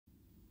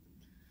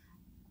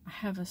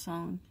have a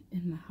song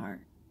in my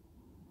heart.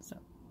 So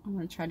I'm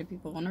gonna try to be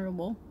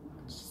vulnerable.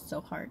 It's just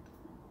so hard.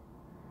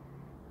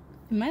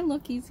 It might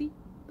look easy,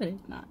 but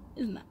it's not.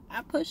 It's not.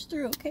 I push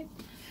through, okay?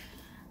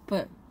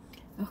 But,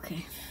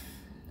 okay.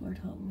 Lord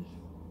help me.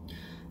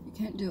 I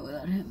can't do it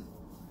without him.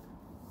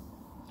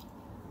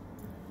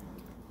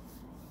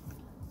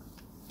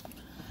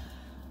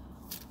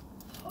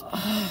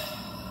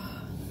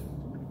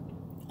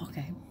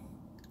 Okay.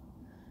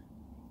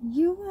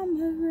 You are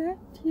my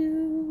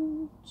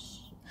refuge.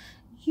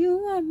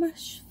 You are my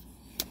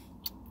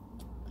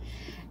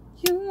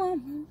you are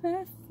my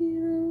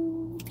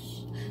refuge.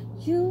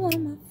 You are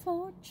my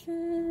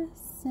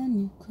fortress,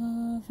 and you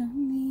cover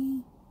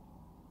me.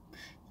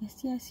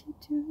 Yes, yes, you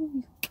do.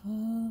 You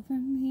cover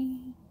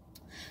me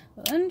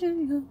under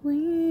your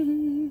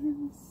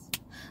wings.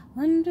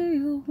 Under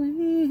your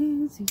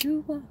wings,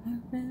 you are my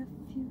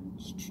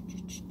refuge.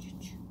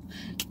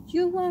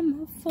 You are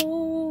my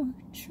fortress.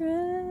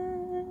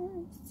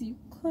 You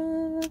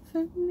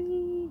cover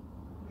me.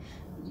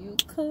 You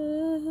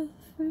cover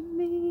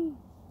me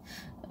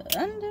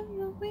under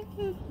your wings.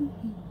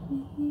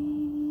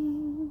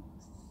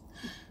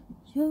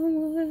 Your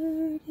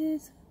word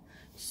is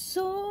a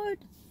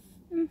sword.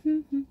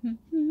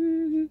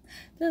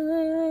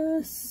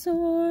 The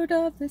sword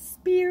of the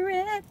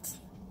Spirit.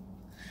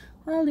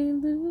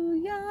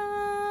 Hallelujah.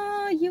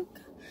 You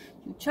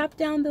chop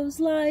down those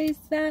lies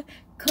that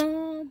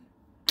come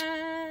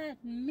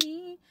at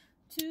me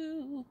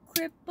to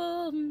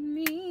cripple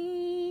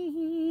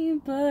me.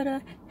 But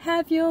I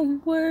have your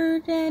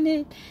word, and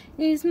it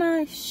is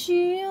my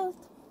shield.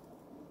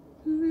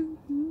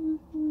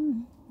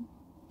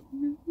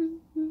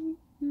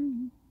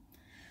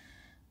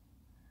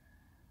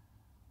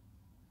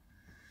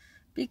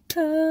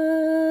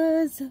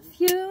 Because of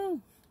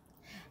you,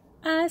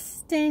 I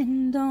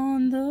stand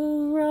on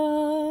the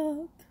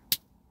rock.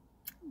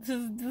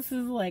 This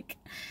is like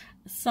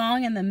a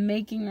song in the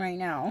making right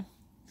now.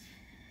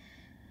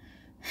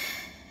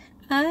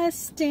 I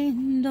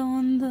stand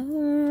on the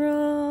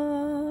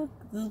rock.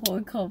 This is what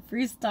we call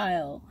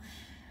freestyle.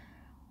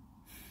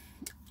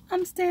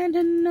 I'm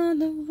standing on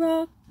the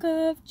rock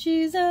of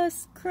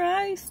Jesus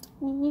Christ.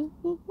 Ooh,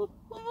 ooh, ooh,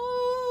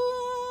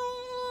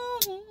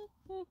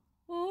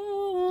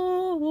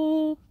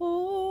 ooh,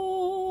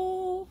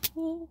 ooh,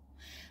 ooh.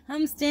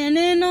 I'm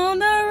standing on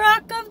the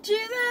rock of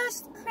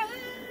Jesus Christ.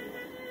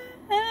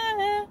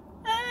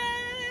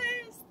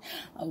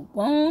 I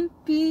won't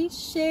be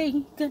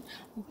shaken.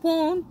 I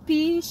won't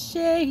be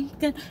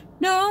shaken.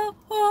 No,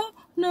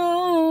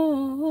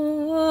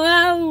 no,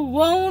 I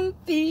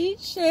won't be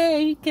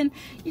shaken.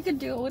 You could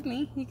do it with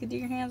me. You could do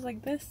your hands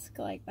like this,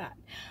 go like that.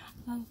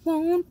 I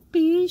won't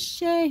be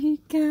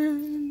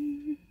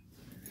shaken.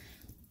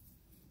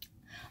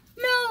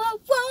 No, I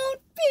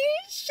won't be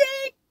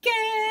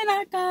shaken.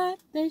 I got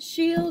the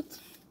shield.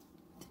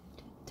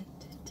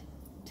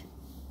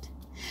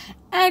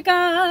 I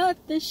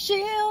got the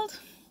shield.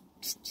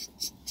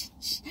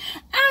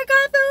 I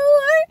got the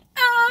word.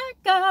 I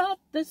got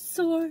the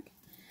sword.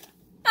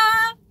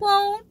 I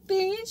won't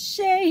be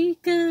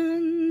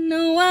shaken.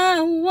 No,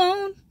 I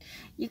won't.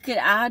 You could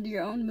add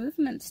your own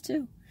movements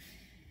too.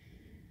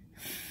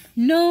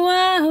 No,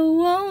 I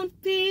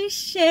won't be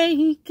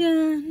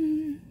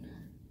shaken.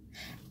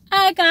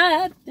 I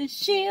got the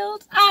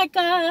shield, I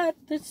got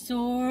the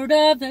sword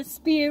of the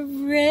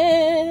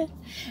Spirit.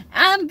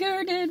 I'm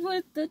girded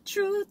with the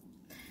truth.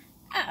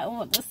 I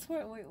want the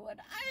sword. Wait, what?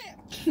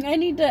 I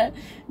need to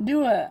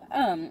do a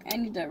I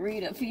need to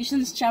read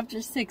Ephesians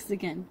chapter 6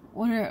 again.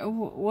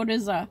 What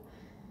is our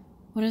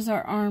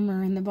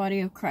armor in the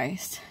body of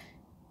Christ?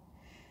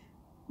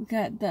 We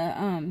got the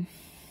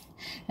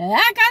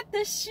I got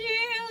the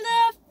shield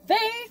of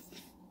faith.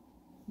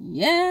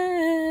 Yeah,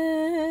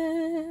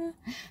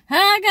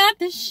 I got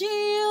the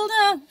shield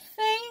of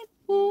faith.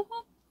 Ooh,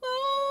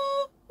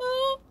 ooh,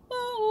 ooh,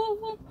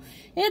 ooh.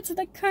 It's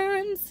the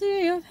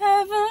currency of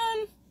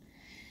heaven.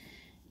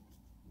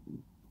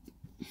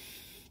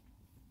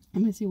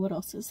 Let me see what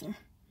else is there.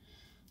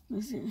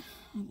 Let's see.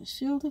 The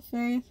shield of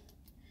faith.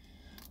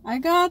 I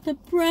got the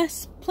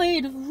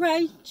breastplate of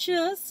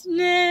righteousness.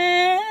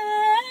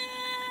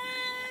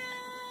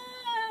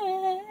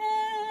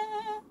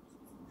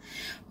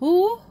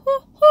 Ooh,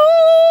 ooh,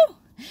 ooh.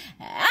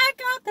 I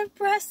got the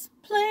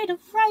breastplate of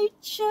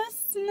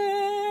righteousness.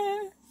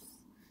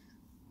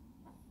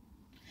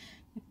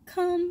 It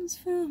comes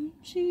from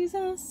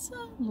Jesus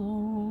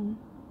alone.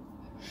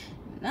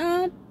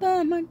 Not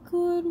by my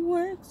good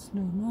works,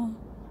 no, no,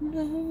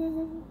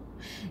 no.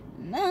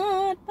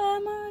 Not by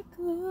my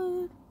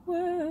good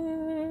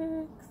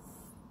works.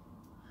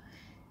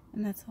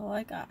 And that's all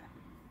I got.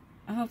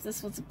 I hope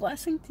this was a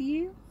blessing to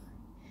you.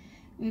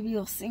 Maybe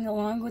you'll sing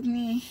along with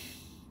me.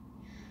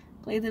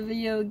 Play the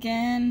video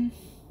again.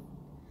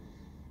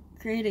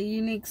 Create a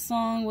unique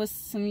song with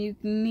some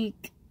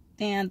unique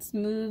dance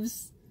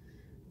moves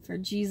for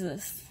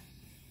Jesus.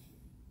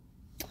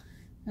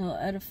 It'll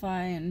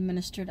edify and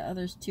minister to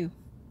others too.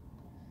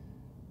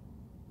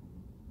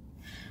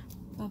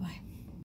 Bye-bye.